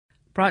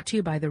Brought to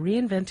you by the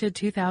reinvented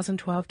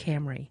 2012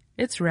 Camry.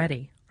 It's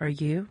ready. Are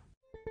you?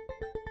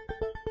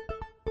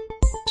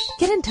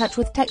 Get in touch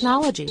with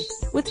technology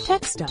with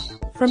Tech Stuff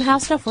from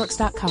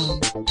HowStuffWorks.com.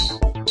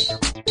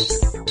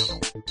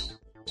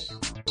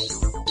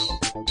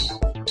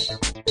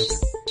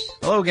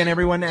 Hello again,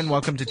 everyone, and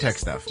welcome to Tech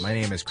Stuff. My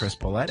name is Chris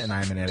Pollette, and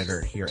I'm an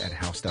editor here at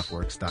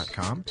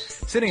HowStuffWorks.com.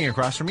 Sitting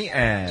across from me,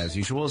 as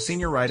usual, is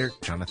senior writer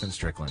Jonathan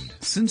Strickland.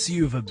 Since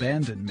you've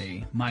abandoned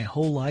me, my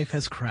whole life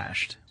has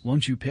crashed.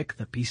 Won't you pick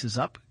the pieces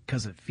up?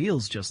 'Cause it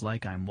feels just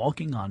like I'm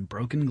walking on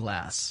broken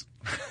glass.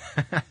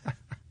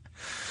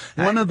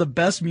 One of the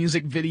best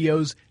music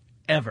videos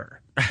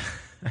ever.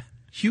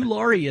 Hugh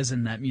Laurie is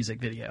in that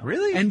music video.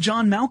 Really? And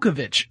John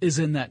Malkovich is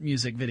in that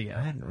music video.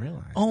 I hadn't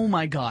realized. Oh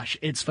my gosh,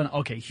 it's fun.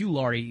 Okay, Hugh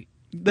Laurie.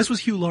 This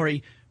was Hugh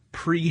Laurie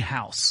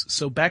pre-House.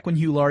 So back when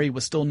Hugh Laurie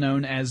was still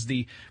known as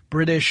the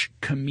British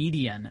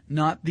comedian,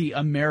 not the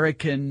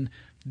American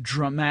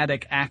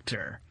dramatic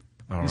actor.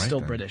 He's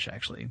still British,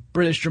 actually.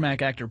 British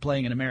dramatic actor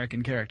playing an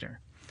American character.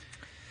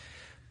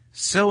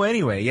 So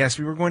anyway, yes,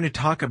 we were going to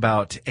talk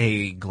about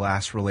a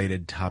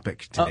glass-related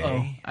topic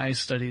today. I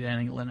studied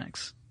Annie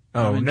Lennox.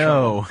 Oh,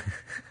 no.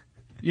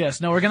 Yes,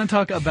 no, we're going to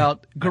talk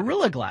about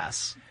Gorilla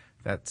Glass.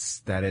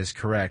 That is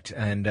correct.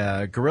 And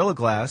Gorilla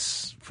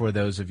Glass, for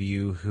those of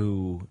you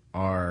who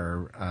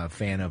are a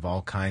fan of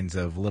all kinds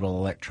of little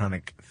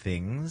electronic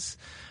things,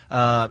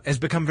 has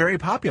become very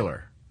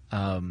popular.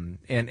 And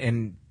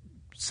in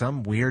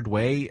some weird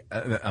way,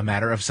 a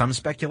matter of some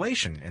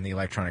speculation in the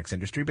electronics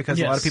industry, because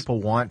a lot of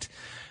people want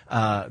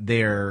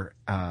their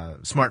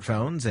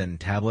smartphones and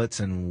tablets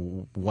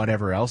and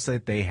whatever else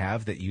that they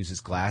have that uses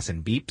glass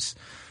and beeps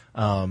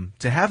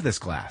to have this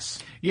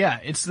glass. Yeah,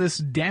 it's this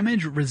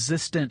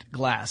damage-resistant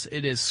glass.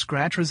 It is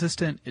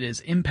scratch-resistant. It is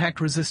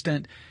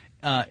impact-resistant.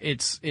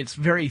 It's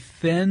very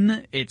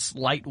thin. It's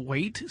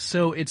lightweight.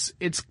 So it's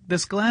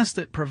this glass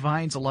that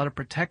provides a lot of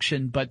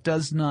protection, but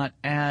does not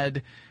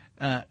add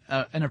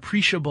an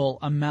appreciable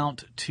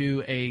amount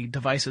to a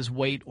device's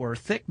weight or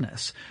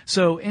thickness.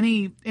 So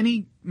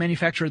any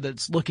manufacturer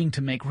that's looking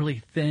to make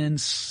really thin,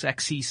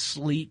 sexy,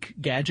 sleek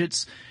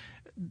gadgets,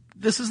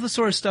 this is the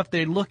sort of stuff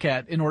they look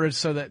at in order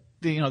so that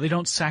they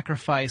don't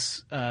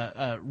sacrifice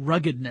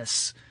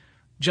ruggedness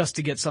just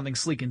to get something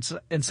sleek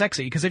and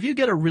sexy. Because if you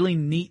get a really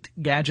neat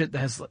gadget that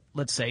has,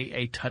 let's say,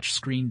 a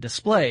touchscreen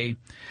display,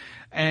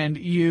 and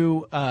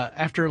you,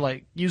 after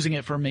like using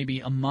it for maybe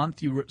a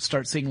month, you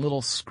start seeing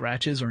little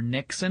scratches or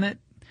nicks in it,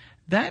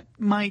 that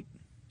might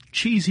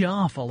cheese you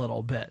off a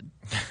little bit.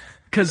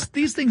 Because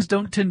these things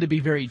don't tend to be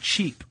very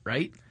cheap,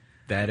 right?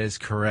 That is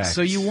correct.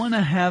 So you want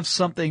to have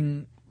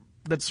something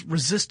that's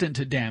resistant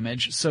to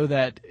damage so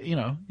that, you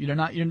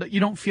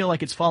don't feel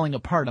like it's falling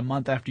apart a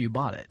month after you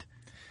bought it.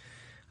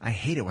 I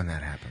hate it when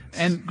that happens.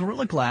 And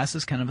Gorilla Glass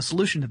is kind of a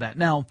solution to that.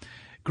 Now,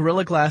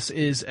 Gorilla Glass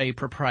is a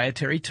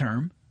proprietary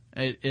term.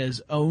 It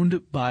is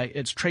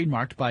it's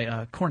trademarked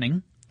by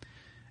Corning,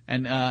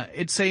 and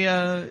it's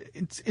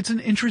an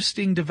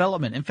interesting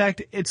development. In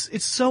fact,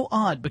 it's so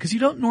odd because you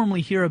don't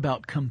normally hear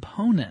about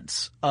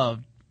components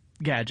of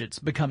gadgets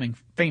becoming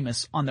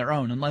famous on their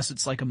own unless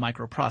it's like a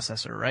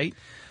microprocessor, right?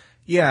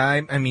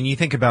 Yeah, I mean, you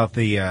think about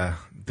the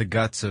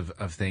guts of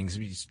things.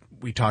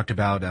 We talked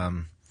about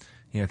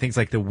things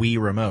like the Wii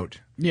remote,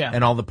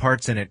 and all the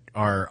parts in it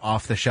are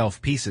off the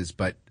shelf pieces,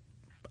 but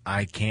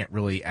I can't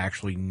really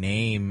actually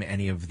name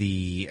any of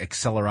the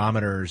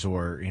accelerometers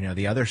or,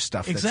 the other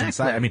stuff that's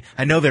inside. I mean,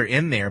 I know they're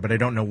in there, but I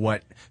don't know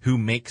who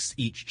makes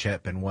each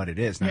chip and what it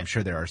is. And I'm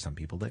sure there are some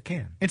people that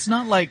can. It's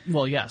not like,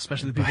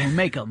 especially the people who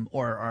make them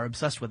or are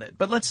obsessed with it.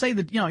 But let's say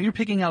that, you're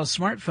picking out a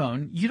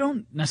smartphone. You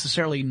don't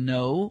necessarily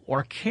know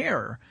or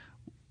care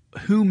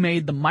who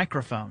made the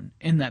microphone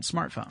in that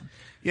smartphone.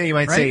 Yeah, you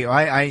might say,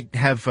 I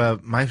have,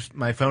 my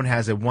phone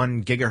has a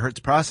 1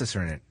 gigahertz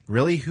processor in it.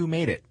 Really? Who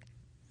made it?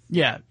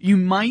 Yeah, you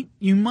might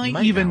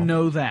even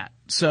know that.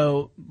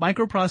 So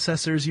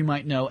microprocessors you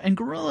might know, and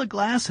Gorilla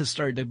Glass has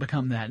started to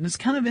become that. And it's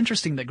kind of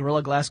interesting that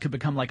Gorilla Glass could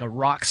become like a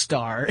rock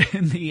star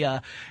in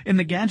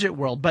the gadget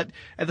world. But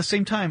at the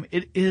same time,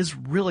 it is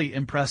really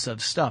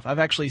impressive stuff. I've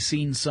actually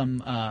seen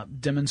some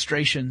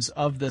demonstrations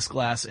of this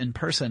glass in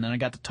person, and I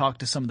got to talk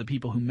to some of the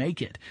people who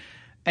make it.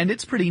 And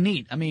it's pretty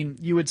neat. I mean,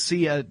 you would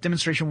see a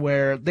demonstration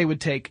where they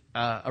would take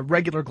a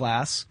regular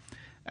glass,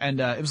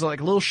 and it was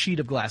like a little sheet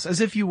of glass, as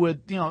if you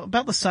would,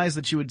 about the size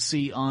that you would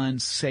see on,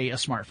 say, a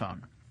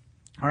smartphone.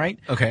 All right?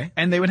 Okay.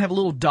 And they would have a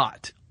little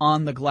dot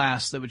on the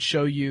glass that would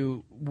show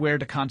you where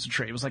to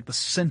concentrate. It was like the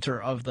center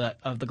of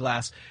the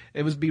glass.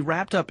 It would be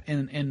wrapped up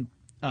in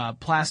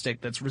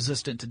plastic that's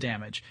resistant to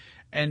damage.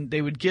 And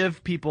they would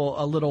give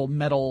people a little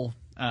metal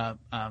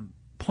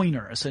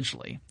pointer,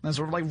 essentially. And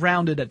sort of like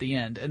rounded at the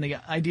end. And the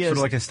idea is... Sort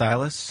of like a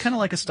stylus? Kind of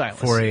like a stylus.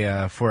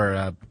 For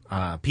a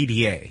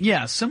PDA.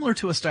 Yeah, similar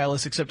to a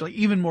stylus, except like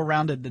even more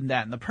rounded than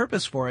that. And the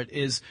purpose for it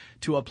is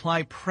to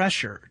apply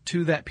pressure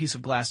to that piece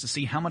of glass to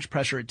see how much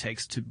pressure it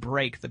takes to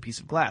break the piece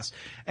of glass.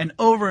 And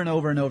over and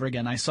over and over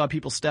again, I saw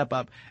people step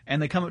up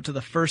and they come up to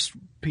the first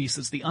piece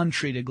that's the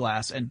untreated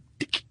glass and,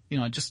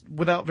 just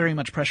without very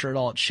much pressure at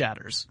all, it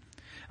shatters.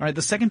 All right,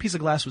 the second piece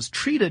of glass was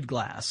treated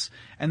glass,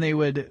 and they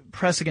would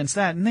press against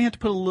that, and they had to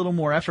put a little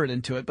more effort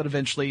into it, but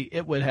eventually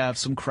it would have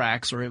some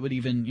cracks, or it would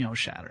even,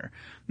 shatter.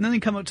 And then they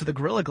come up to the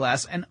Gorilla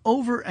Glass, and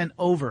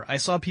over I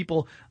saw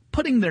people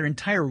putting their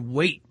entire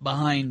weight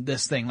behind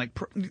this thing. Like,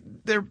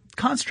 they're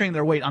concentrating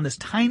their weight on this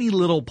tiny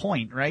little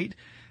point, right?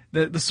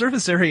 The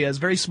surface area is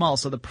very small,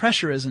 so the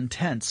pressure is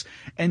intense,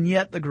 and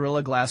yet the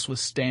Gorilla Glass was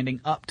standing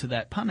up to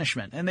that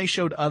punishment. And they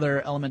showed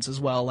other elements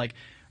as well, like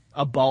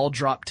a ball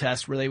drop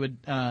test where they would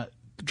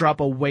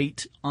drop a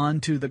weight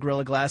onto the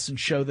Gorilla Glass and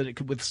show that it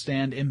could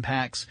withstand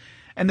impacts.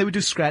 And they would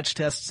do scratch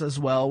tests as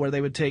well, where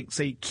they would take,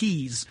 say,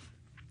 keys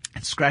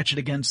and scratch it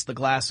against the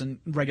glass, and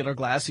regular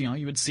glass,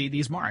 you would see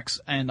these marks.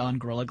 And on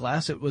Gorilla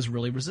Glass, it was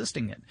really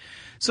resisting it.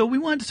 So we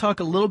wanted to talk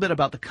a little bit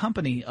about the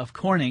company of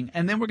Corning,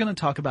 and then we're going to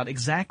talk about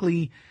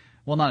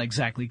not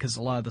exactly, because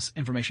a lot of this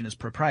information is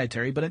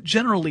proprietary, but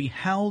generally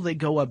how they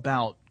go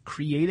about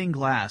creating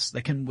glass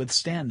that can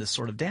withstand this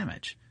sort of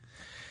damage.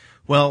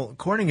 Well,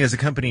 Corning is a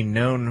company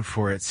known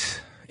for its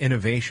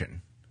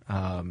innovation,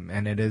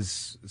 and it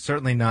is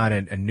certainly not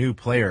a new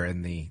player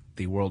in the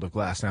world of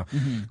glass. Now,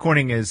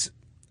 Corning is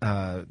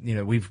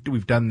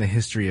we've done the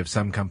history of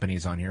some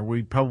companies on here.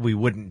 We probably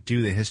wouldn't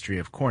do the history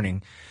of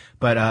Corning,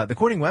 but the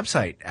Corning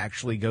website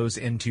actually goes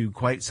into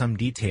quite some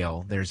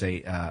detail. There's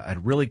a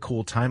really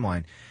cool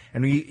timeline,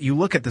 and you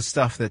look at the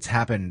stuff that's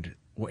happened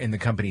in the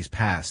company's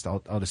past.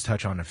 I'll just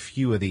touch on a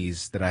few of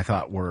these that I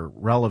thought were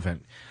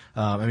relevant.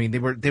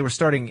 They were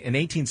starting in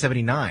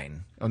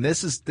 1879, and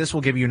this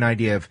will give you an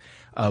idea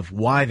of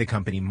why the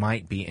company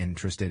might be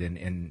interested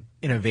in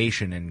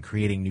innovation and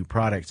creating new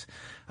products.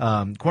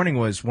 Corning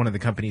was one of the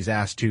companies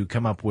asked to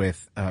come up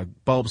with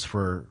bulbs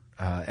for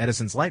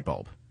Edison's light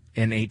bulb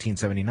in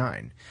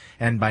 1879,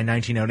 and by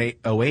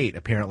 1908,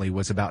 apparently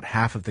was about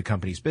half of the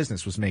company's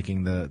business was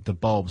making the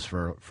bulbs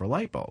for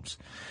light bulbs.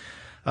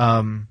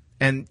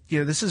 And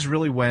this is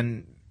really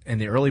when, in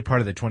the early part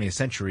of the 20th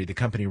century, the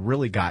company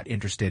really got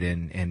interested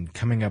in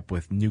coming up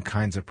with new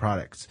kinds of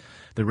products.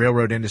 The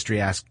railroad industry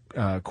asked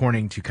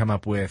Corning to come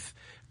up with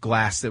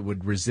glass that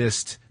would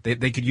resist,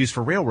 they could use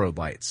for railroad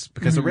lights,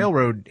 because the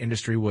railroad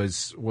industry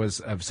was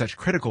of such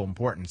critical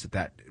importance at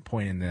that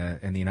point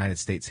in the United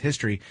States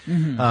history.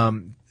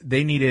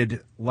 They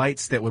needed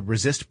lights that would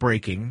resist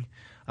braking,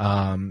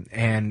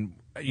 and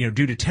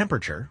due to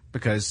temperature,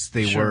 because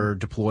they were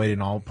deployed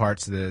in all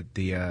parts of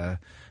the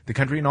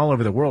country and all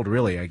over the world,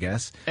 really, I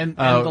guess. And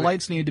the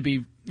lights needed to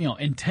be,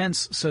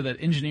 intense so that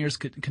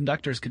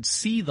conductors could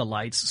see the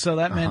lights. So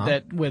that meant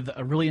that with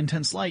a really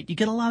intense light, you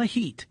get a lot of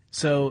heat.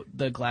 So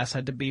the glass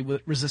had to be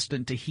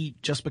resistant to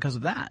heat just because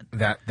of that.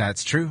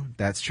 That's true.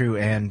 That's true.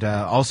 And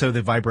also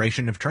the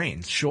vibration of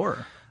trains.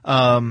 Sure.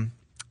 And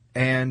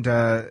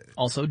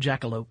also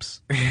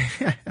jackalopes.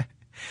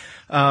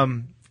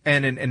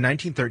 And in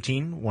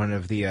 1913, one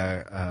of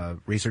the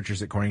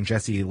researchers at Corning,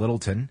 Jesse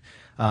Littleton,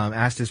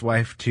 asked his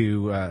wife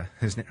who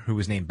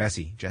was named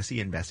Bessie,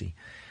 Jesse and Bessie.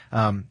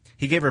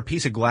 He gave her a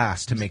piece of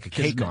glass to make a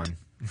cake on.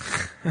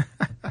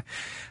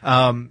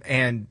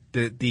 And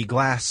the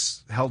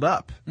glass held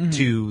up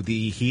to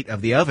the heat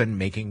of the oven,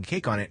 making a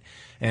cake on it.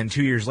 And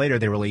 2 years later,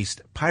 they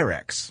released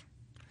Pyrex.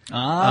 The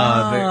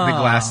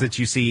glass that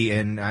you see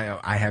in,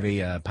 I have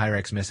a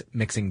Pyrex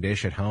mixing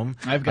dish at home.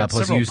 I've got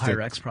several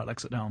Pyrex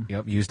products at home.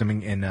 Yep, used them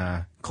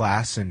in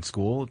class in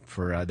school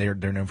for they're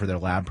known for their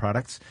lab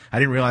products. I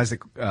didn't realize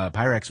that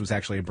Pyrex was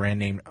actually a brand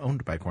name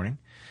owned by Corning.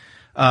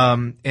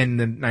 In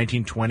the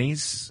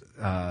 1920s,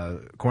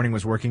 Corning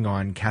was working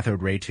on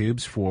cathode ray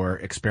tubes for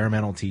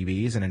experimental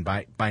TVs, and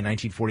by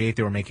 1948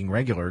 they were making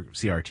regular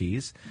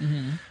CRTs.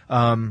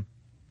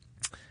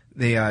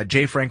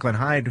 J. Franklin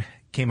Hyde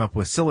came up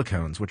with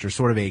silicones, which are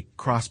sort of a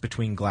cross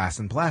between glass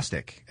and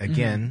plastic.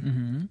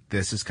 Again,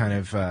 this is kind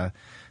of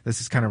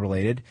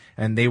related,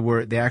 and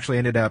they actually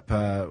ended up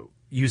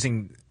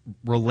using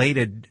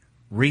related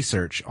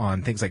research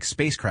on things like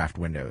spacecraft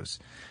windows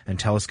and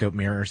telescope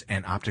mirrors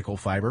and optical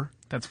fiber.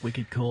 That's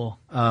wicked cool.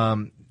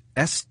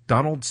 S.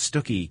 Donald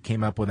Stuckey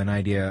came up with an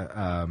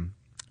idea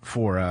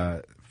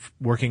for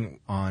working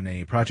on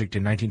a project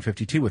in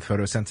 1952 with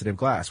photosensitive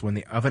glass when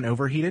the oven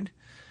overheated.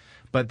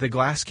 But the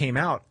glass came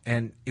out,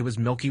 and it was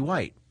milky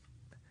white.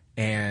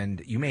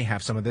 And you may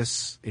have some of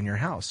this in your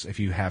house.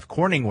 If you have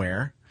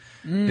Corningware,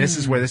 this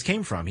is where this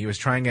came from. He was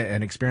trying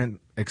an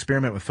experiment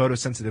with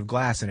photosensitive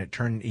glass, and it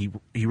turned.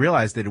 He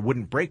realized that it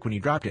wouldn't break when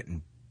you dropped it.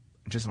 And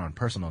just on a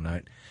personal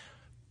note,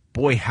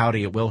 boy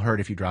howdy, it will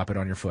hurt if you drop it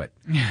on your foot.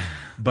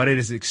 But it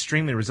is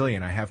extremely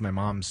resilient. I have my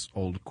mom's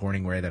old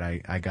Corningware that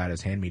I got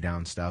as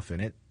hand-me-down stuff,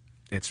 and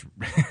it's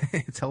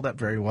it's held up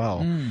very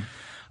well.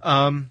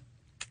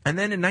 And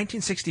then in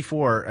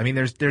 1964, I mean,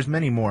 there's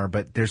many more,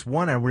 but there's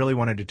one I really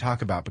wanted to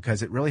talk about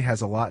because it really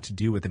has a lot to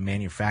do with the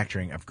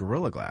manufacturing of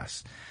Gorilla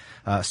Glass.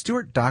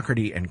 Stuart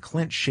Docherty and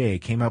Clint Shea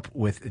came up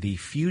with the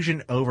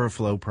fusion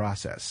overflow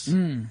process.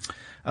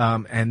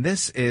 And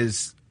this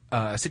is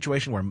a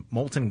situation where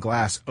molten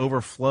glass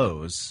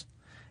overflows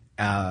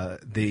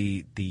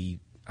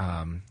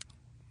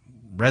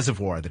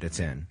reservoir that it's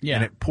in, Yeah.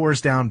 and it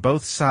pours down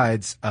both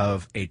sides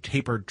of a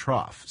tapered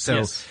trough. So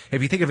Yes.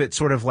 if you think of it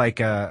sort of like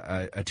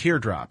a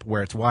teardrop,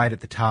 where it's wide at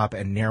the top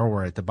and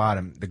narrower at the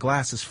bottom, the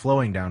glass is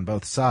flowing down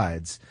both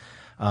sides,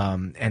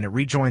 and it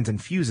rejoins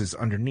and fuses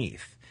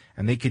underneath.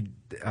 And they could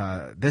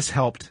this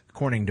helped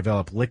Corning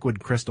develop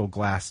liquid crystal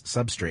glass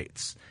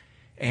substrates,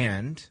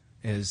 and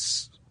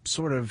is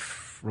sort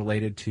of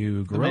related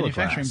to The Gorilla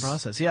manufacturing Glass.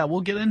 process. Yeah,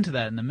 we'll get into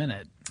that in a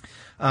minute.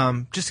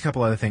 Just a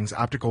couple other things.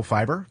 Optical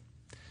fiber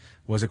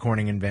was a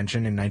Corning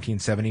invention in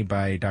 1970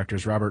 by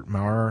Drs. Robert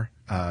Maurer,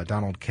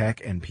 Donald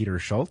Keck, and Peter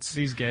Schultz.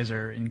 These guys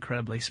are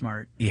incredibly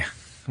smart. Yeah.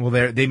 Well,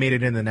 they made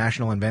it in the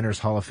National Inventors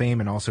Hall of Fame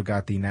and also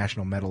got the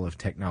National Medal of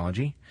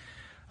Technology.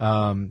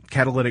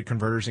 Catalytic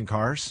converters in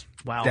cars.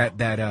 Wow.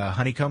 That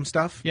honeycomb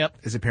stuff. Yep.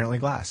 Is apparently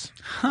glass.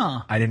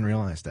 Huh. I didn't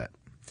realize that.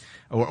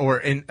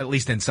 Or at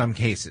least in some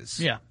cases.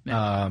 Yeah.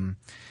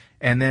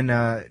 And then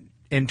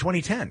in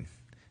 2010,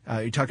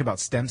 you talked about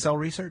stem cell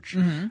research.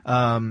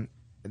 Mm-hmm.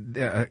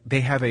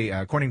 They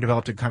have Corning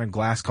developed a kind of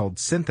glass called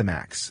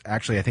Synthemax.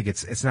 Actually, I think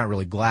it's not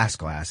really glass.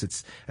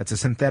 It's a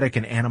synthetic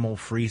and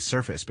animal-free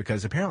surface,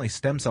 because apparently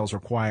stem cells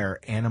require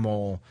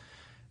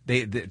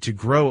to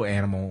grow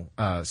animal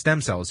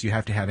stem cells, you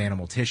have to have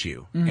animal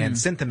tissue. Mm-hmm. And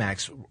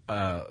Synthemax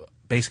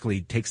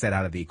basically takes that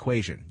out of the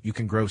equation. You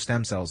can grow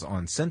stem cells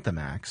on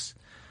Synthemax,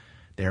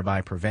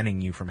 thereby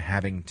preventing you from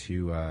having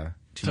to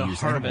use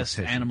harvest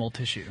animal animal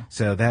tissue.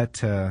 So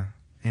that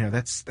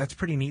that's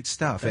pretty neat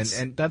stuff.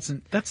 And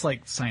That's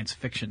like science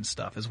fiction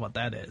stuff, is what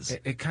that is.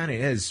 it kind of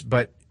is,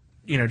 but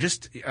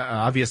just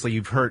obviously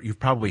you've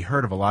probably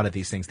heard of a lot of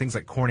these things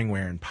like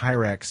Corningware and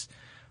Pyrex.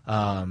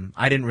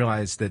 I didn't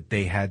realize that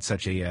they had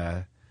such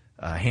a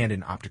hand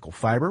in optical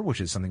fiber,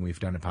 which is something we've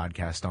done a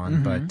podcast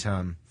on, but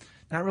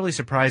not really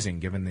surprising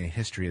given the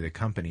history of the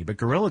company. But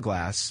Gorilla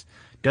Glass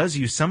does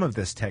use some of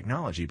this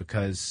technology,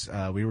 because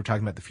we were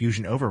talking about the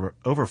fusion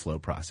overflow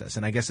process,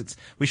 and I guess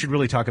we should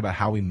really talk about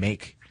how we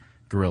make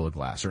Gorilla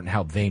Glass, or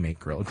how they make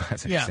Gorilla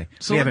Glass, I should say.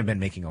 So we haven't been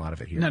making a lot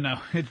of it here. No.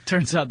 It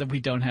turns out that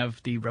we don't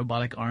have the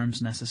robotic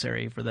arms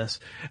necessary for this.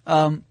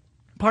 Well,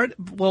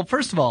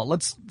 first of all,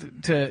 let's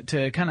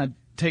to kind of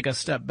take a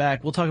step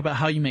back. We'll talk about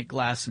how you make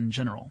glass in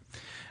general,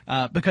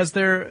 because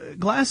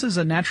glass is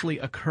a naturally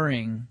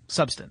occurring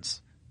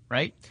substance,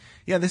 right?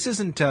 Yeah, this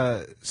isn't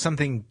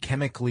something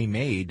chemically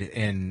made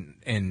in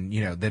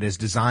that is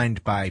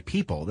designed by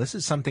people. This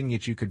is something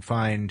that you could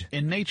find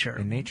in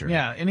nature.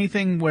 Yeah,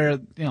 anything where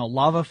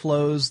lava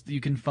flows,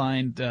 you can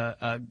find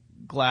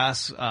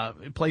glass.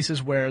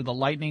 Places where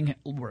lightning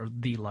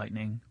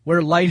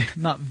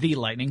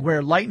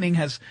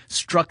has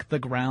struck the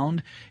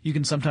ground, you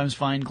can sometimes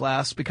find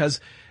glass, because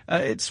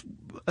it's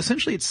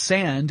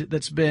sand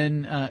that's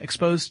been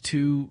exposed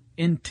to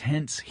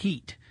intense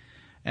heat.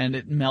 And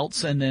it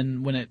melts, and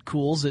then when it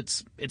cools,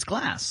 it's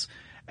glass.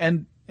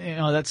 And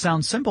that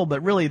sounds simple,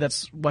 but really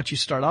that's what you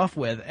start off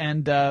with.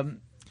 And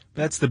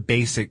that's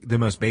the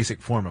most basic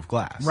form of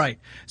glass. Right.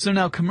 So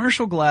now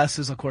commercial glass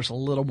is, of course, a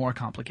little more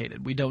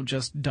complicated. We don't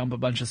just dump a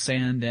bunch of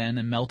sand in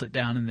and melt it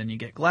down and then you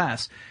get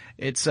glass.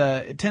 It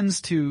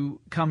tends to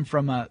come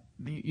from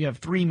you have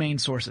three main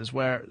sources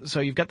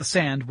so you've got the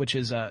sand, which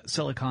is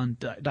silicon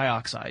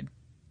dioxide.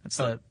 That's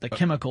the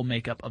chemical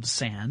makeup of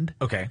sand.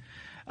 Okay.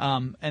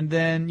 And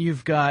then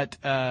you've got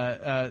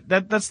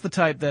that's the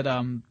type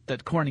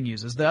that Corning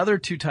uses. The other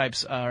two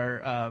types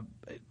are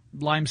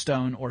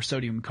limestone or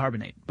sodium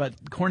carbonate,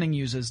 but Corning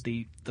uses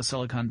the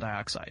silicon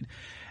dioxide.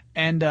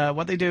 And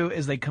what they do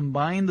is they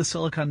combine the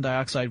silicon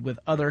dioxide with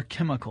other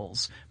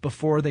chemicals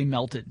before they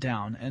melt it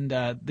down. And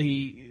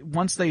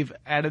once they've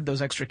added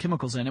those extra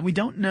chemicals in, and we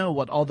don't know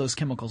what all those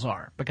chemicals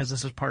are, because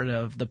this is part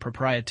of the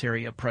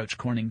proprietary approach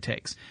Corning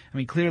takes. I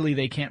mean, clearly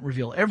they can't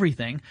reveal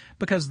everything,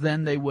 because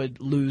then they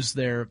would lose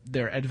their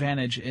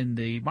advantage in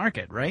the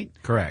market, right?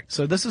 Correct.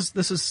 So this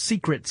is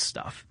secret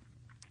stuff.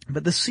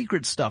 But the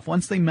secret stuff,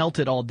 once they melt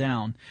it all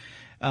down,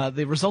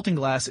 the resulting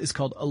glass is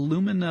called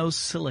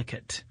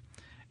aluminosilicate.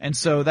 And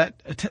so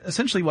that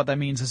essentially what that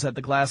means is that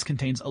the glass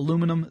contains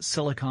aluminum,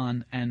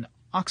 silicon, and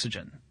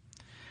oxygen.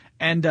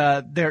 And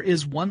there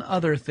is one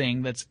other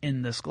thing that's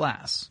in this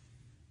glass.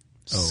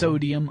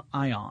 Sodium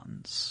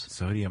ions.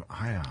 Sodium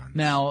ions.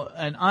 Now,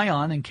 an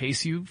ion, in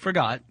case you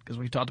forgot, because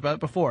we've talked about it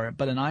before,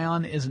 but an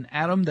ion is an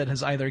atom that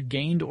has either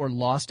gained or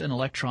lost an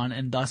electron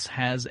and thus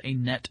has a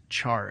net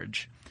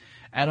charge.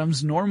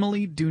 Atoms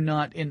normally do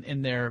not,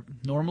 in their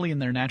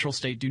natural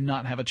state, do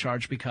not have a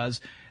charge, because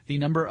the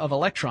number of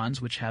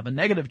electrons, which have a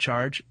negative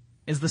charge,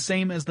 is the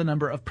same as the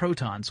number of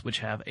protons, which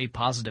have a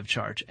positive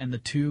charge, and the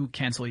two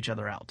cancel each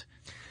other out.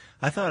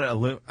 I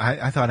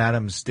thought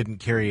atoms didn't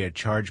carry a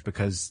charge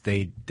because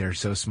they're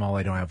so small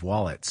they don't have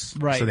wallets.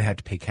 Right. So they had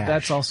to pay cash.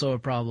 That's also a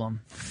problem.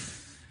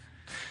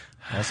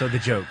 Also, the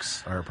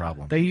jokes are a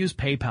problem. They use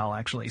PayPal,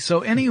 actually. So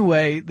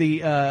anyway,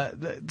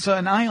 so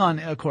an ion,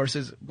 of course,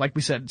 is, like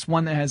we said, it's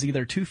one that has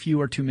either too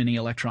few or too many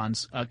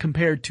electrons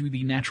compared to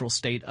the natural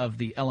state of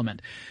the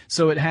element.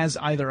 So it has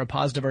either a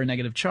positive or a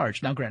negative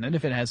charge. Now, granted,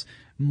 if it has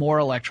more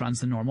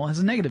electrons than normal, it has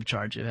a negative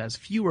charge. If it has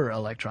fewer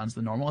electrons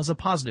than normal, it has a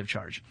positive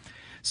charge.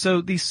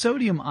 So these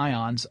sodium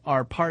ions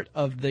are part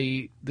of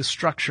the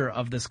structure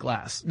of this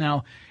glass.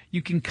 Now,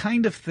 you can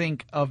kind of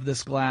think of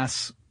this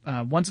glass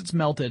once it's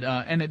melted,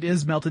 and it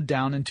is melted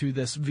down into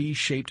this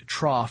V-shaped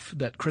trough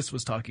that Chris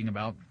was talking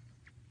about.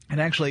 And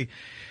actually,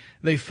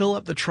 they fill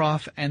up the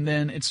trough, and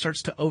then it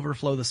starts to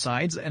overflow the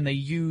sides, and they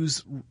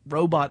use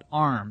robotic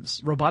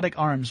arms. Robotic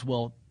arms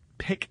will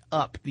pick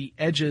up the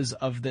edges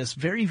of this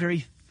very,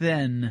 very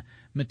thin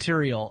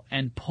material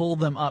and pull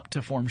them up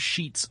to form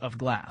sheets of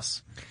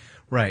glass.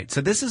 Right.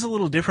 So this is a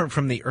little different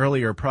from the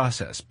earlier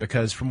process,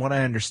 because from what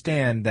I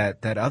understand,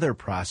 that other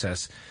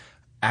process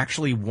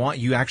actually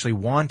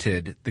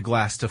wanted the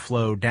glass to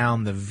flow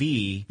down the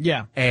V,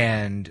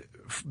 and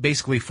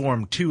basically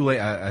form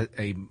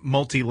a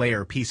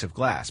multi-layer piece of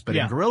glass. But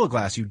in Gorilla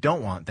Glass, you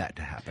don't want that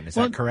to happen. Is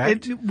that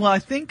correct? I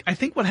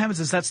think what happens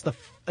is that's the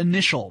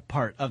initial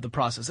part of the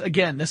process.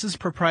 Again, this is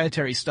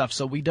proprietary stuff,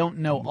 so we don't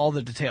know all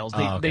the details.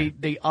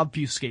 They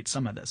obfuscate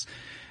some of this,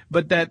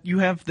 but that you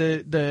have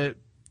the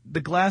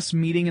glass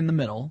meeting in the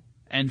middle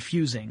and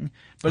fusing.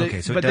 But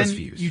it does then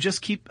fuse. You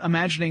just keep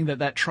imagining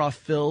that trough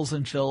fills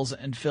and fills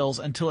and fills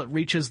until it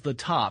reaches the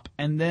top,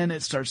 and then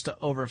it starts to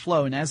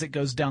overflow. And as it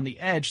goes down the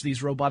edge,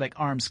 these robotic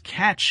arms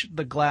catch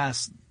the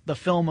glass, the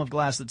film of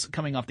glass that's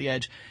coming off the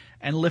edge,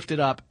 and lift it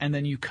up, and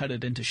then you cut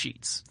it into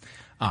sheets.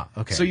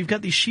 Okay. So you've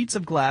got these sheets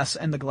of glass,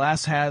 and the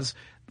glass has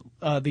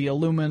the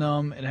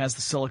aluminum, it has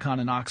the silicon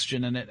and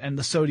oxygen in it, and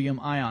the sodium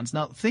ions.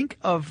 Now, think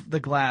of the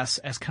glass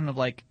as kind of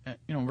like,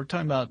 we're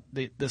talking about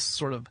this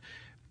sort of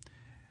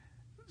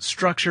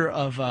structure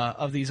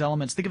of these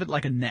elements. Think of it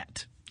like a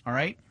net, all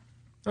right?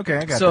 Okay,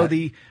 I got so that.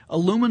 The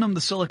aluminum, the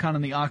silicon,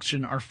 and the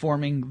oxygen are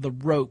forming the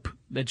rope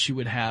that you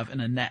would have in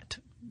a net.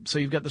 So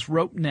you've got this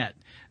rope net.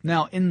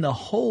 Now, in the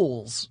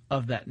holes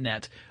of that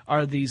net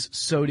are these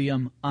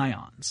sodium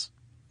ions.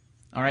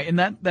 All right, and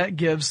that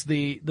gives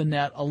the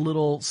net a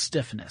little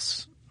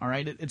stiffness. All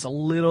right, it's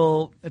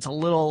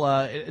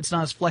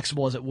not as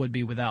flexible as it would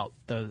be without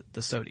the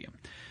sodium.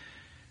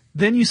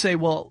 Then you say,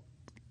 well,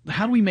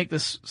 how do we make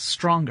this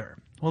stronger?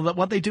 Well,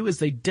 what they do is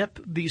they dip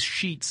these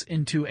sheets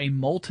into a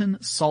molten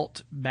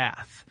salt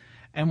bath,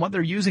 and what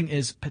they're using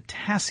is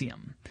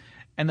potassium,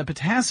 and the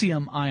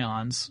potassium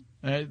ions.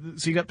 So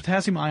you got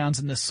potassium ions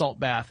in this salt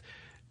bath.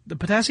 The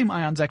potassium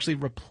ions actually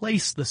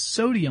replace the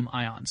sodium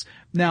ions.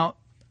 Now,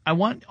 I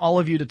want all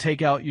of you to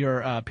take out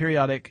your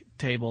periodic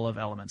table of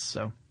elements.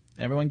 So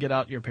everyone get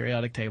out your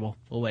periodic table.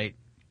 We'll wait.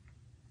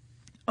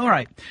 All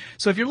right.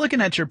 So if you're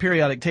looking at your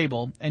periodic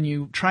table and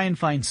you try and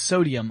find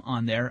sodium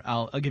on there,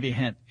 I'll give you a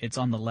hint. It's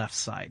on the left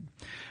side.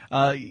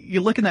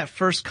 You look in that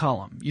first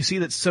column. You see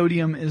that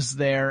sodium is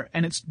there,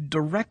 and it's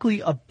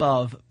directly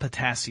above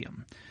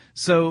potassium.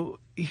 So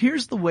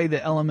here's the way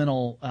the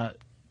elemental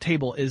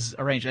table is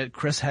arranged.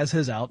 Chris has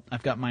his out.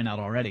 I've got mine out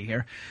already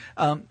here.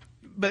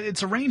 But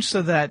it's arranged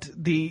so that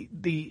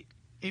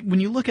when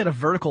you look at a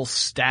vertical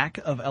stack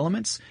of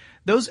elements,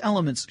 those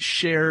elements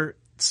share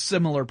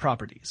similar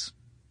properties.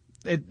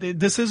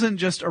 This isn't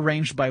just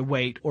arranged by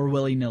weight or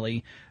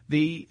willy-nilly.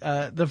 The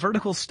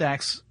vertical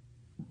stacks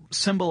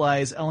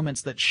symbolize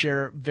elements that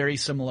share very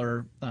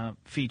similar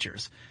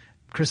features.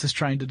 Chris is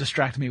trying to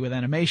distract me with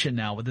animation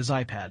now with his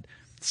iPad.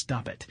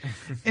 Stop it.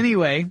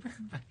 Anyway,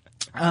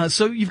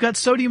 so you've got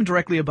sodium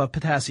directly above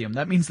potassium.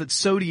 That means that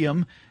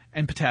sodium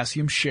and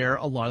potassium share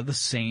a lot of the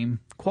same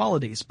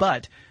qualities,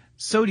 but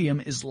sodium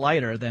is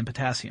lighter than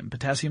potassium.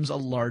 Potassium's a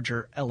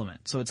larger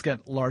element, so it's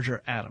got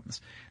larger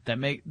atoms.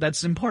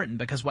 That's important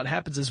because what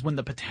happens is when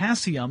the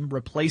potassium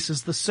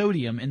replaces the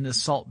sodium in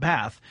this salt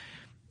bath,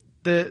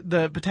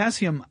 the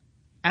potassium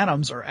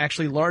atoms are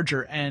actually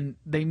larger, and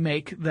they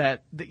make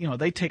that,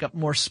 they take up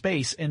more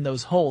space in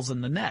those holes in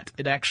the net.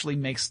 It actually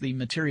makes the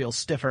material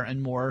stiffer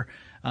and more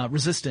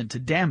resistant to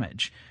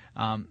damage.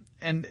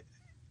 And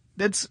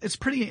it's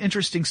pretty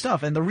interesting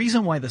stuff. And the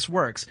reason why this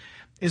works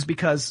is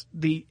because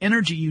the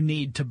energy you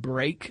need to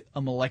break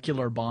a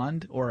molecular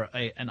bond, or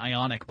an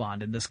ionic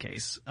bond in this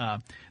case,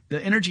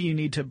 the energy you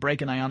need to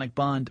break an ionic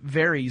bond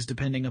varies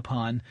depending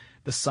upon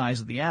the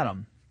size of the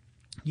atom.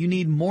 You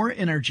need more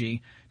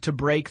energy to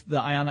break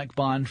the ionic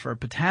bond for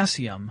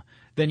potassium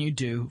than you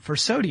do for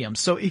sodium.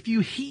 So if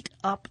you heat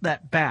up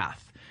that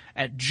bath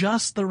at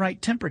just the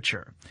right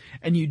temperature,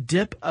 and you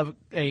dip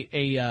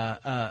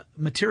a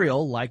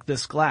material like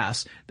this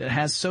glass that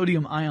has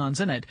sodium ions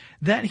in it,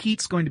 that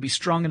heat's going to be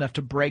strong enough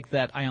to break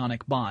that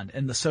ionic bond,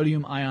 and the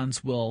sodium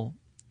ions will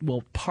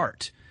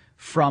part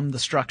from the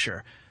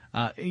structure.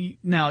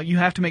 Now, you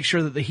have to make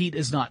sure that the heat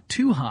is not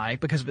too high,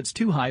 because if it's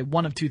too high,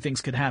 one of two things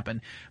could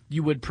happen.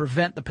 You would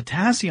prevent the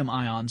potassium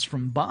ions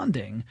from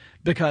bonding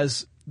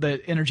because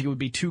the energy would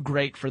be too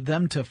great for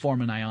them to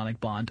form an ionic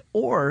bond,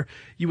 or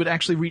you would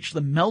actually reach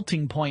the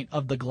melting point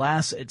of the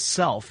glass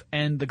itself,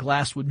 and the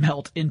glass would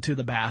melt into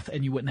the bath,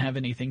 and you wouldn't have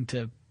anything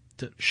to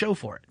show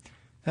for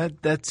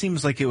it. That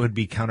seems like it would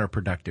be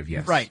counterproductive,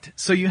 yes. Right.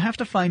 So you have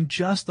to find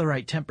just the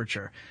right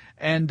temperature,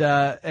 and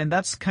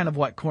that's kind of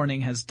what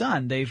Corning has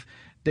done. They've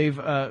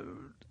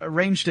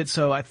arranged it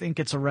so I think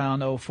it's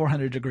around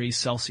 400 degrees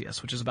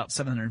Celsius, which is about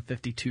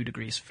 752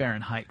 degrees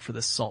Fahrenheit for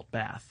this salt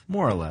bath.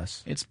 More or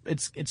less. It's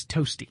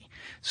toasty.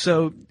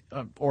 So,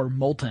 or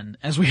molten,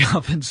 as we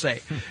often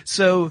say.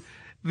 So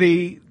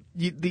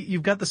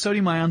you've got the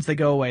sodium ions, they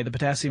go away. The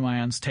potassium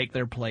ions take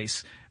their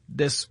place.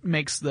 This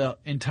makes the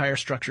entire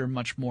structure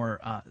much more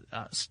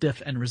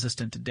stiff and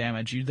resistant to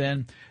damage. You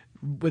then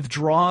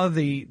withdraw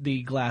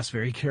the glass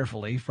very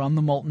carefully from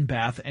the molten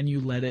bath, and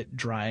you let it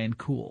dry and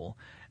cool.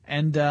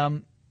 And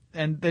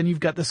then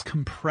you've got this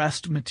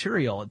compressed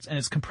material, and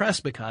it's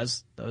compressed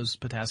because those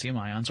potassium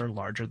ions are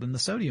larger than the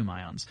sodium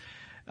ions.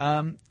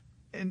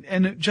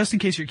 And just in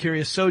case you're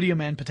curious,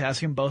 sodium and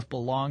potassium both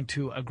belong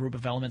to a group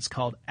of elements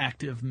called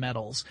active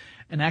metals.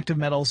 And active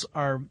metals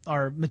are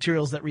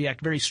materials that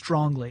react very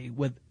strongly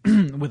with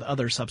with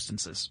other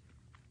substances.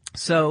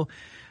 So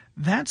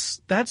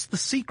that's the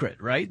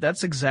secret, right?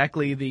 That's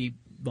exactly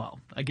well,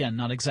 again,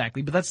 not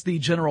exactly, but that's the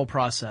general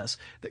process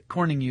that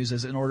Corning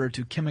uses in order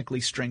to chemically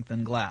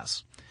strengthen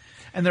glass.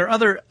 And there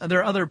are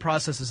other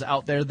processes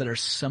out there that are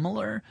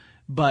similar,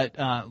 but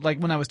like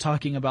when I was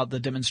talking about the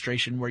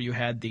demonstration where you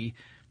had the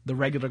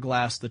regular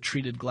glass, the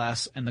treated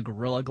glass, and the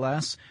Gorilla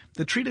Glass.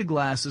 The treated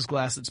glass is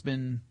glass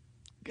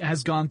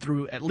has gone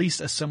through at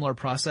least a similar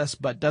process,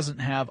 but doesn't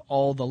have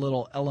all the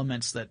little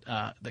elements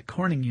that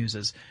Corning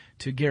uses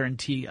to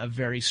guarantee a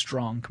very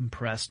strong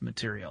compressed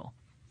material.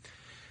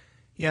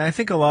 Yeah, I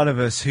think a lot of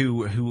us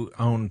who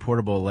own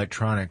portable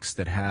electronics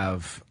that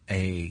have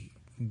a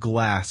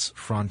glass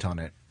front on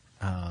it,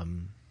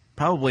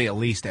 probably at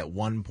least at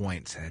one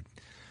point said,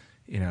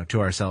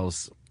 to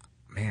ourselves,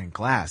 man,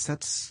 glass,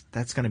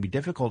 that's going to be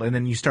difficult. And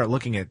then you start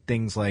looking at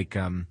things like,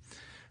 now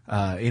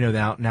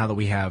that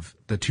we have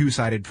the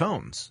two-sided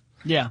phones.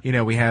 Yeah.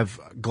 We have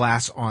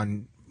glass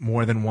on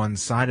more than one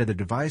side of the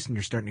device, and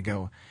you're starting to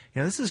go,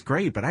 this is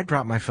great, but I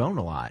drop my phone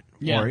a lot.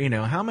 Yeah.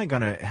 Or, how am I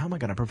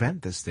gonna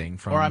prevent this thing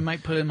from? Or I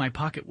might put it in my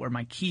pocket where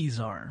my keys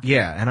are.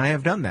 Yeah, and I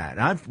have done that.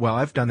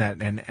 I've done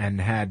that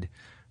and had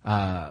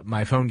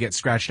my phone get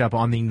scratched up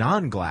on the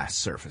non-glass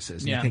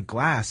surfaces. And Yeah. You think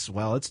glass,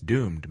 well, it's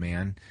doomed,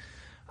 man.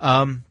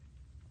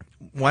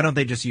 Why don't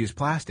they just use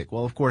plastic?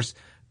 Well, of course,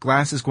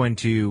 glass is going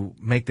to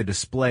make the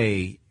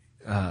display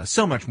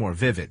so much more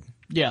vivid.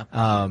 Yeah.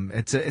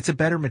 It's a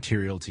better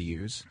material to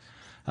use.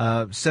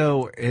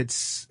 So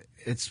it's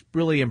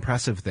really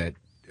impressive that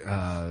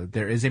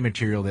there is a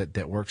material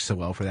that works so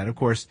well for that. Of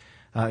course,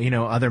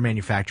 other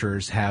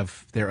manufacturers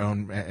have their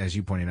own, as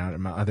you pointed out,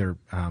 other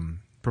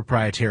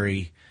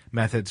proprietary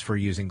methods for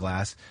using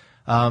glass.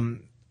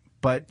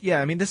 But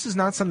yeah, I mean, this is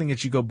not something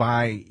that you go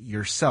buy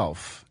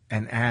yourself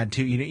and add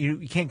to.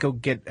 You can't go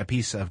get a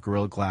piece of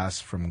Gorilla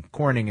Glass from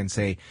Corning and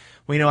say,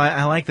 well,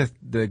 I like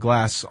the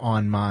glass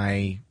on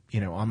my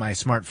on my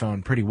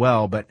smartphone pretty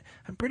well, but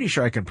I'm pretty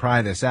sure I can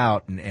pry this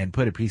out and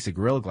put a piece of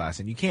Gorilla Glass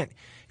in. You can't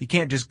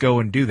just go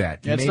and do that.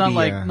 Yeah, it's not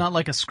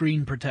like a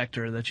screen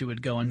protector that you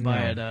would go and buy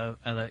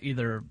at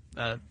either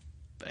a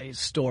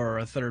store or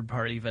a third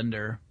party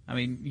vendor. I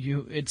mean,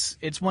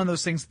 it's one of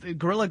those things.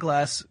 Gorilla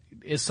Glass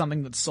is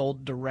something that's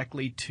sold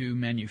directly to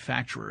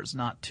manufacturers,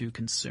 not to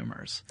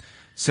consumers.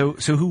 So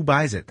who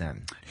buys it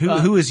then?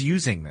 Who is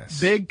using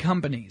this? Big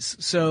companies.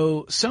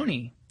 So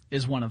Sony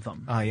is one of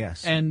them. Ah,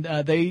 yes. And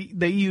they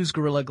use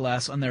Gorilla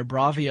Glass on their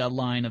Bravia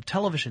line of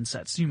television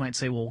sets. You might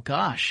say, well,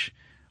 gosh,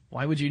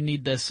 why would you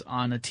need this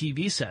on a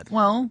TV set?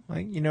 Well,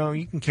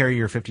 you can carry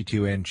your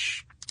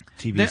 52-inch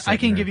TV set. I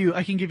can give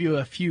you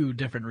a few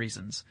different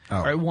reasons. Oh.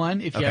 All right,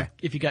 one, if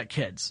you got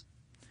kids.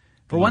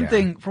 For one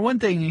thing,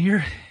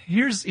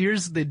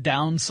 here's the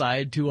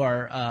downside to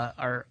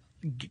our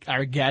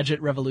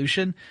gadget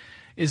revolution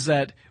is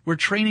that we're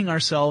training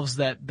ourselves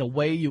that the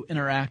way you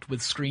interact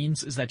with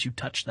screens is that you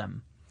touch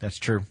them. That's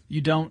true.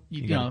 You got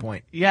a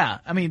point. Yeah.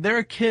 I mean, there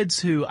are kids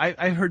who,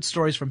 I've heard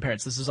stories from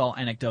parents, this is all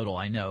anecdotal,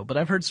 I know, but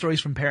I've heard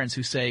stories from parents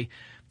who say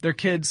their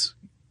kids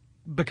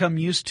become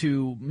used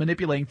to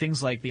manipulating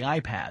things like the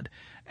iPad,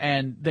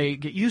 and they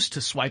get used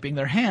to swiping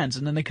their hands,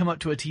 and then they come up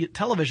to a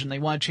television, they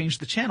want to change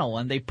the channel,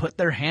 and they put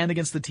their hand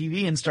against the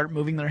TV and start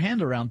moving their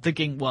hand around,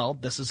 thinking, well,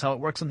 this is how it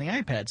works on the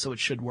iPad, so it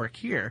should work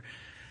here.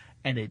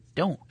 And it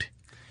don't.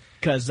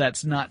 Because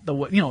that's not the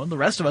way, the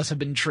rest of us have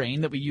been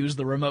trained that we use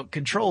the remote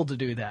control to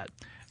do that.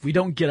 We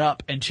don't get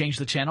up and change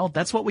the channel.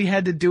 That's what we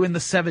had to do in the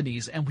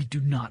 70s, and we do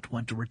not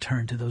want to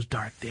return to those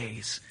dark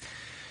days.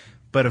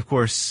 But of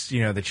course,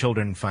 the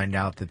children find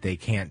out that they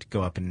can't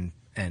go up and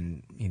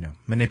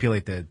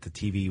manipulate the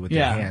TV with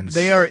their hands.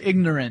 They are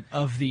ignorant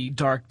of the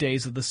dark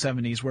days of the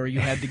 70s where you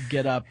had to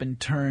get up and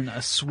turn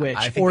a switch,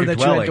 or that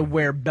you had to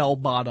wear bell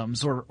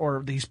bottoms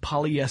or these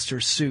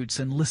polyester suits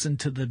and listen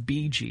to the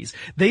Bee Gees.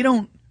 They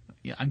don't.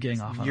 Yeah, I'm getting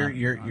off on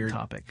your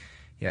topic.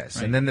 Yes,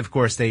 right? And then of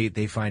course they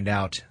find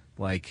out,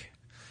 like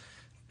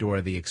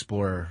Dora the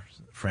Explorer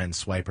friend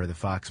Swiper the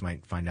Fox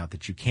might find out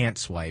that you can't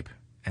swipe,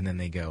 and then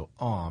they go,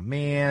 "Oh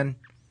man."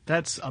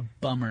 That's a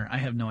bummer. I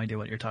have no idea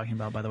what you're talking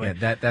about, by the way.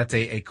 Yeah, that's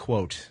a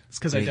quote. It's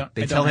because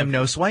they tell him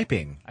no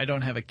swiping. I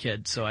don't have a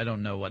kid, so I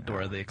don't know what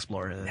Dora the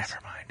Explorer is. Never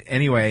mind.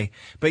 Anyway,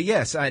 but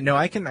yes,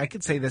 I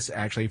could say this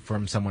actually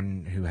from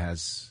someone who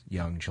has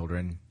young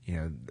children. You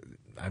know,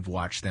 I've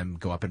watched them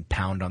go up and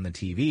pound on the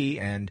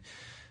TV, and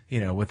you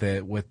know, with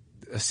a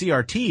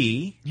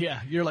CRT,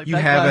 yeah, you're like you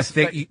that have glass, a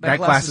thick. That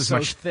glass is so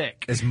much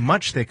thick. Is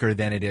much thicker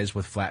than it is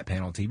with flat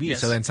panel TV. Yes.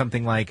 So then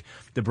something like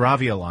the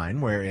Bravia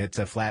line, where it's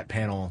a flat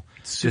panel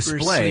Super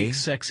display, sleek,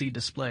 sexy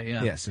display.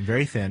 Yeah. yes, and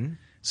very thin.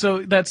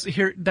 So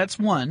that's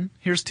one.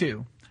 Here's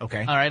two.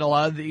 Okay. All right. A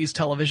lot of these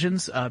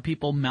televisions,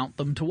 people mount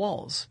them to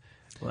walls.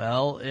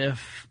 Well,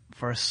 if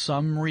for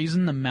some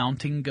reason the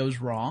mounting goes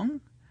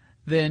wrong,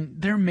 then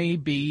there may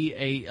be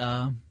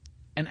an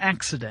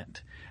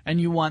accident. And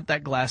you want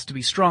that glass to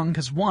be strong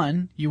because,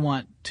 one, you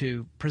want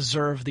to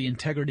preserve the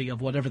integrity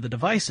of whatever the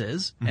device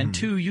is, and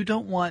two, you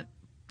don't want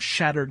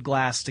shattered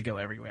glass to go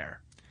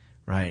everywhere.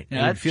 Right. You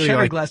know,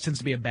 shattered glass tends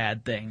to be a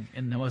bad thing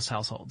in most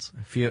households.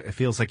 It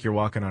feels like you're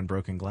walking on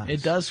broken glass.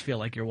 It does feel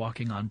like you're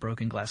walking on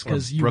broken glass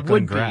because you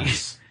Brooklyn would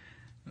grass.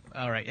 be.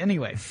 All right.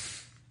 Anyway,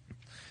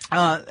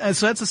 so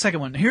that's the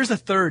second one. Here's a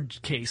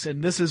third case,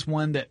 and this is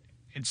one that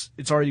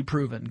it's already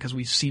proven because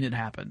we've seen it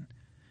happen.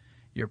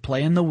 You're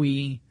playing the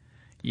Wii.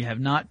 You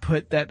have not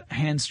put that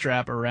hand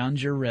strap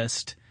around your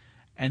wrist,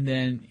 and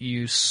then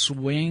you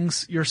swing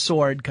your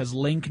sword because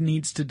Link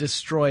needs to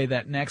destroy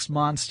that next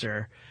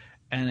monster,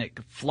 and it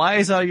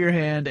flies out of your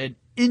hand and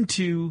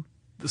into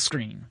the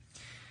screen.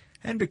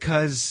 And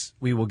because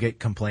we will get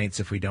complaints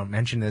if we don't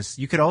mention this,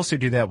 you could also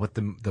do that with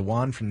the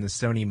wand from the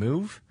Sony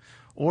Move,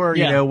 or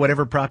you know,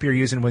 whatever prop you're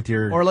using with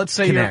your or let's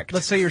say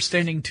Kinect. you're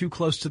standing too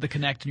close to the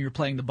Kinect and you're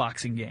playing the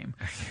boxing game,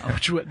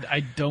 which I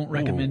don't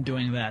recommend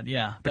doing that.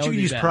 Yeah, but you could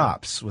use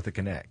props with the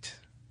Kinect.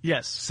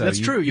 Yes, so that's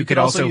true. You could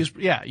also use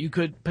you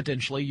could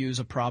potentially use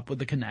a prop with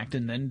the Kinect,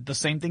 and then the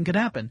same thing could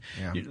happen.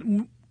 Yeah.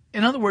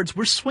 In other words,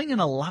 we're swinging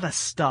a lot of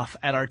stuff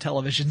at our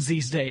televisions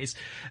these days,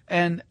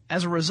 and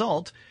as a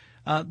result,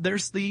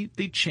 there's the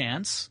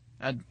chance.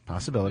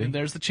 Possibility.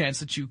 There's the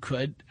chance that you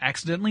could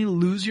accidentally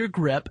lose your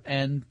grip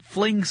and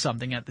fling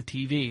something at the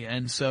TV.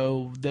 And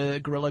so the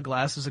Gorilla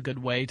Glass is a good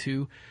way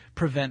to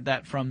prevent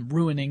that from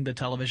ruining the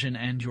television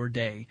and your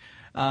day.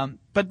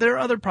 But there are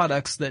other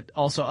products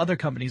other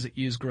companies that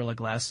use Gorilla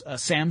Glass.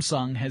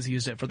 Samsung has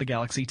used it for the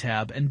Galaxy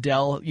Tab, and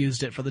Dell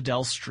used it for the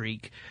Dell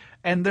Streak.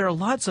 And there are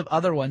lots of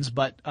other ones,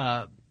 but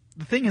the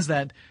thing is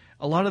that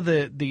a lot of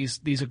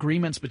these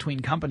agreements between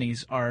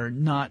companies are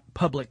not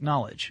public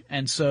knowledge.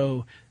 And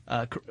so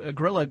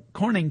Gorilla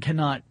Corning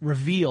cannot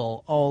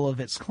reveal all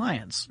of its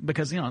clients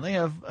because, they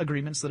have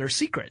agreements that are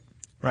secret.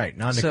 Right,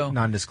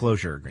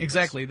 non-disclosure agreements.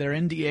 Exactly, there are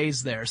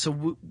NDAs there.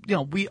 So,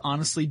 we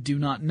honestly do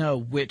not know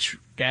which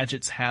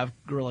gadgets have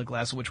Gorilla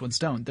Glass and which ones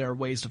don't. There are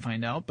ways to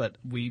find out, but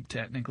we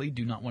technically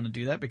do not want to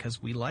do that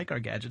because we like our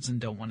gadgets and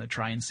don't want to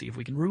try and see if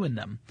we can ruin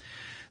them.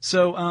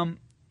 So,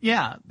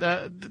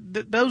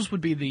 those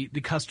would be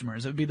the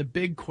customers. It would be the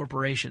big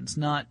corporations,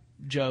 not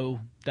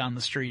Joe down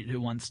the street who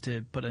wants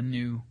to put a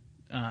new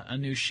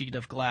sheet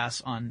of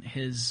glass on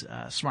his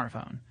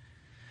smartphone.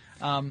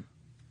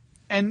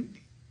 And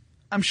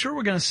I'm sure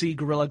we're going to see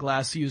Gorilla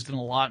Glass used in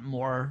a lot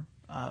more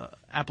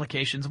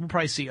applications. We'll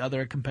probably see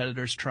other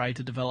competitors try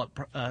to develop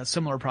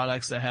similar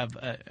products that have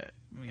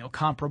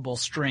comparable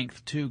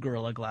strength to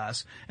Gorilla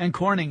Glass. And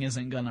Corning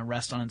isn't going to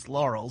rest on its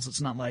laurels.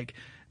 It's not like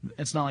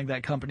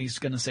that company's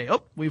going to say,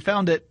 "Oh, we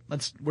found it.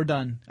 We're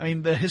done." I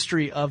mean, the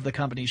history of the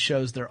company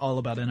shows they're all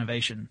about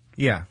innovation.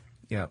 Yeah.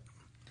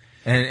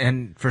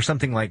 And for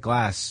something like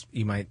glass,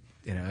 you might,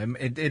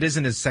 it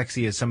isn't as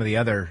sexy as some of the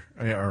other,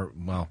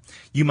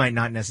 you might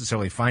not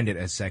necessarily find it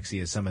as sexy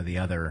as some of the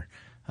other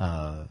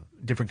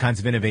different kinds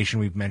of innovation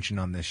we've mentioned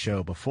on this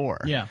show before.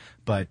 Yeah.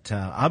 But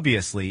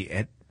obviously,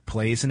 it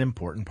plays an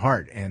important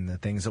part in the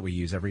things that we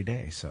use every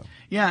day. So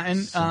yeah, and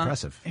it's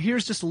impressive.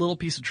 Here's just a little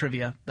piece of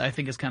trivia that I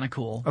think is kind of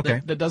cool.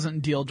 Okay. That doesn't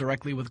deal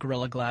directly with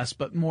Gorilla Glass,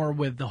 but more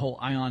with the whole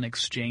ion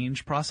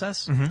exchange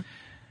process. Mm-hmm.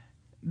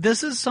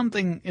 This is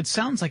something. It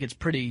sounds like it's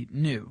pretty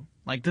new.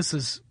 Like this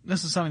is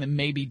something that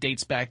maybe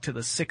dates back to the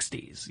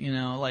 60s.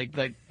 Like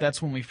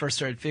that's when we first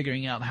started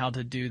figuring out how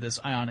to do this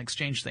ion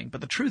exchange thing.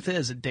 But the truth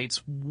is, it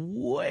dates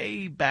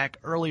way back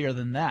earlier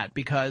than that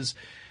because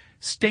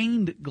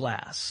stained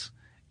glass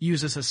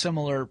uses a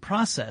similar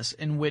process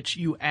in which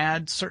you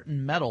add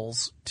certain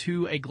metals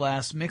to a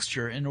glass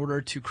mixture in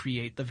order to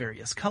create the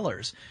various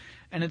colors.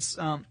 And it's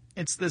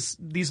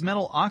these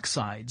metal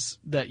oxides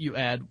that you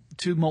add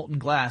to molten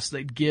glass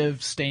that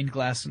give stained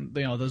glass,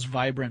 those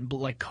vibrant,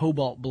 like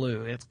cobalt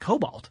blue. It's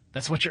cobalt.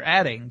 That's what you're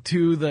adding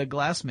to the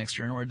glass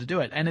mixture in order to do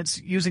it. And it's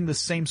using the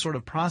same sort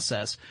of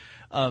process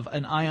of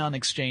an ion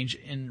exchange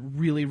in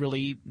really,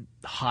 really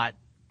hot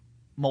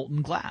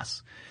molten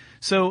glass.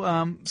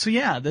 So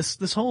yeah,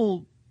 this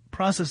whole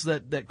process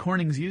that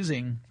Corning's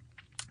using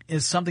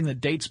is something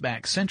that dates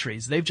back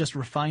centuries. They've just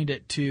refined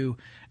it to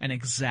an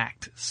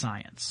exact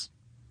science.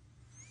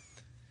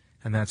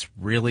 And that's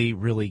really,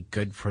 really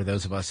good for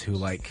those of us who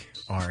like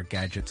our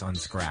gadgets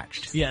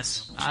unscratched.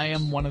 Yes, I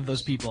am one of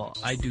those people.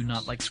 I do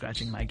not like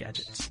scratching my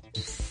gadgets.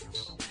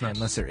 Not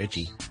unless they're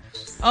itchy.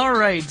 All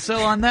right,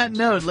 so on that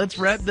note, let's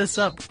wrap this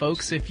up,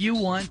 folks. If you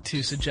want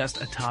to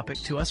suggest a topic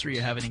to us or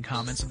you have any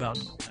comments about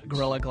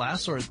Gorilla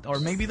Glass or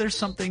maybe there's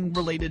something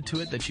related to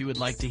it that you would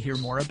like to hear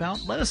more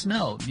about, let us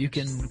know. You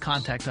can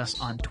contact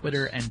us on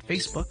Twitter and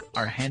Facebook.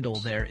 Our handle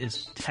there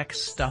is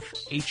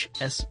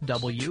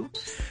TechStuffHSW.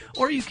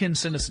 Or you can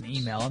send us an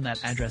email, and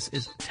that address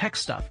is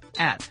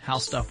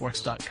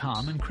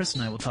techstuff@howstuffworks.com. And Chris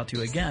and I will talk to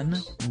you again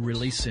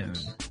really soon.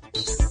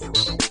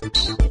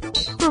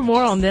 For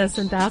more on this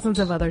and thousands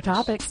of other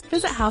topics,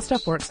 visit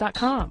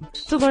howstuffworks.com.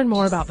 To learn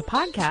more about the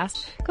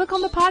podcast, click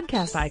on the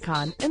podcast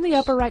icon in the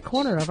upper right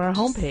corner of our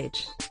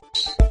homepage.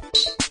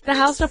 The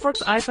How Stuff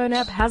Works iPhone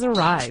app has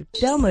arrived.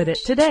 Download it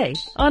today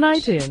on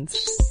iTunes.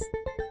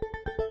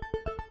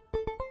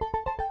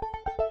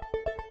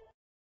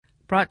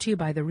 Brought to you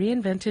by the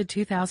reinvented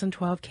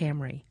 2012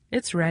 Camry.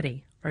 It's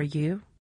ready. Are you?